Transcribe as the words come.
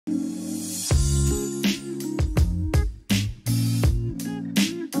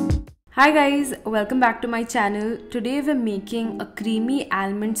Hi guys, welcome back to my channel. Today we're making a creamy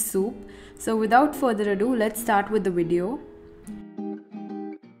almond soup. So without further ado, let's start with the video.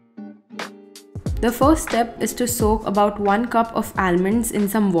 The first step is to soak about 1 cup of almonds in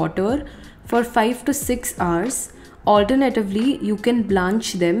some water for 5 to 6 hours. Alternatively, you can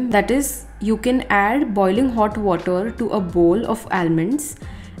blanch them. That is, you can add boiling hot water to a bowl of almonds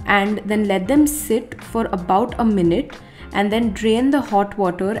and then let them sit for about a minute and then drain the hot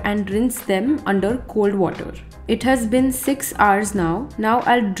water and rinse them under cold water. It has been 6 hours now. Now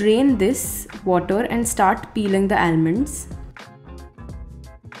I'll drain this water and start peeling the almonds.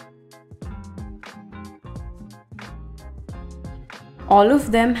 All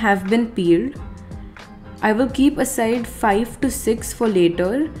of them have been peeled. I will keep aside 5 to 6 for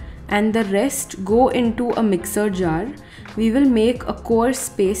later and the rest go into a mixer jar. We will make a coarse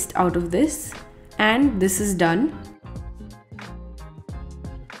paste out of this, and this is done.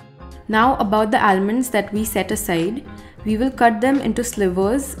 Now about the almonds that we set aside, we will cut them into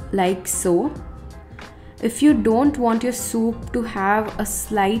slivers like so. If you don't want your soup to have a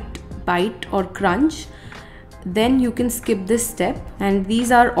slight bite or crunch, then you can skip this step, and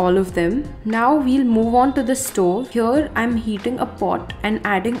these are all of them. Now we'll move on to the stove. Here I'm heating a pot and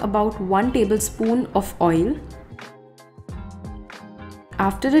adding about 1 tablespoon of oil.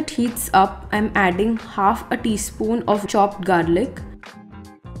 After it heats up, I'm adding half a teaspoon of chopped garlic.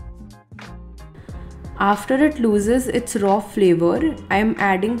 After it loses its raw flavor, I am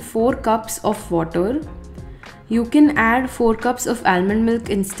adding 4 cups of water. You can add 4 cups of almond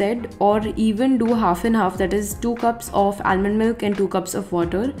milk instead, or even do half and half, that is 2 cups of almond milk and 2 cups of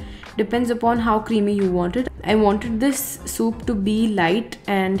water. Depends upon how creamy you want it. I wanted this soup to be light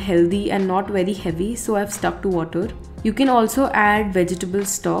and healthy and not very heavy, so I've stuck to water. You can also add vegetable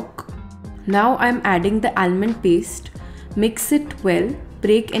stock. Now I'm adding the almond paste. Mix it well.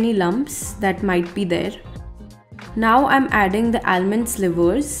 Break any lumps that might be there. Now I'm adding the almond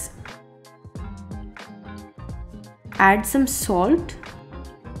slivers. Add some salt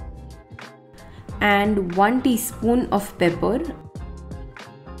and 1 teaspoon of pepper,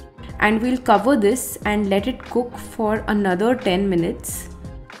 and we'll cover this and let it cook for another 10 minutes.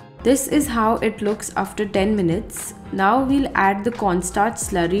 This is how it looks after 10 minutes. Now we'll add the cornstarch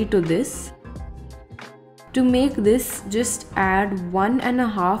slurry to this. To make this, just add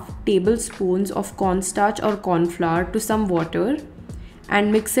 1.5 tablespoons of cornstarch or cornflour to some water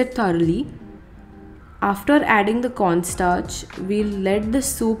and mix it thoroughly. After adding the cornstarch, we'll let the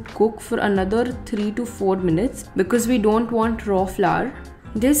soup cook for another 3 to 4 minutes because we don't want raw flour.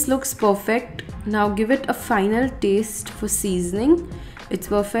 This looks perfect. Now give it a final taste for seasoning. It's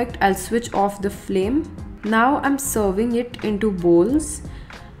perfect. I'll switch off the flame. Now I'm serving it into bowls.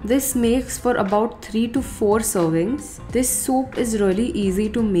 This makes for about 3 to 4 servings. This soup is really easy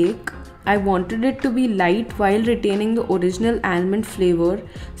to make. I wanted it to be light while retaining the original almond flavor,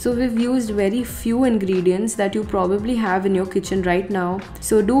 so we've used very few ingredients that you probably have in your kitchen right now.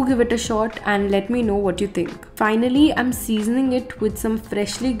 So do give it a shot and let me know what you think. Finally, I'm seasoning it with some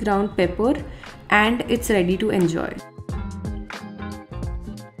freshly ground pepper and it's ready to enjoy.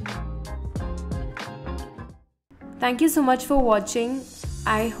 Thank you so much for watching.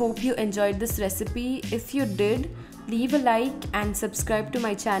 I hope you enjoyed this recipe. If you did, leave a like and subscribe to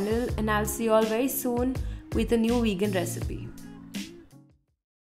my channel, and I'll see you all very soon with a new vegan recipe.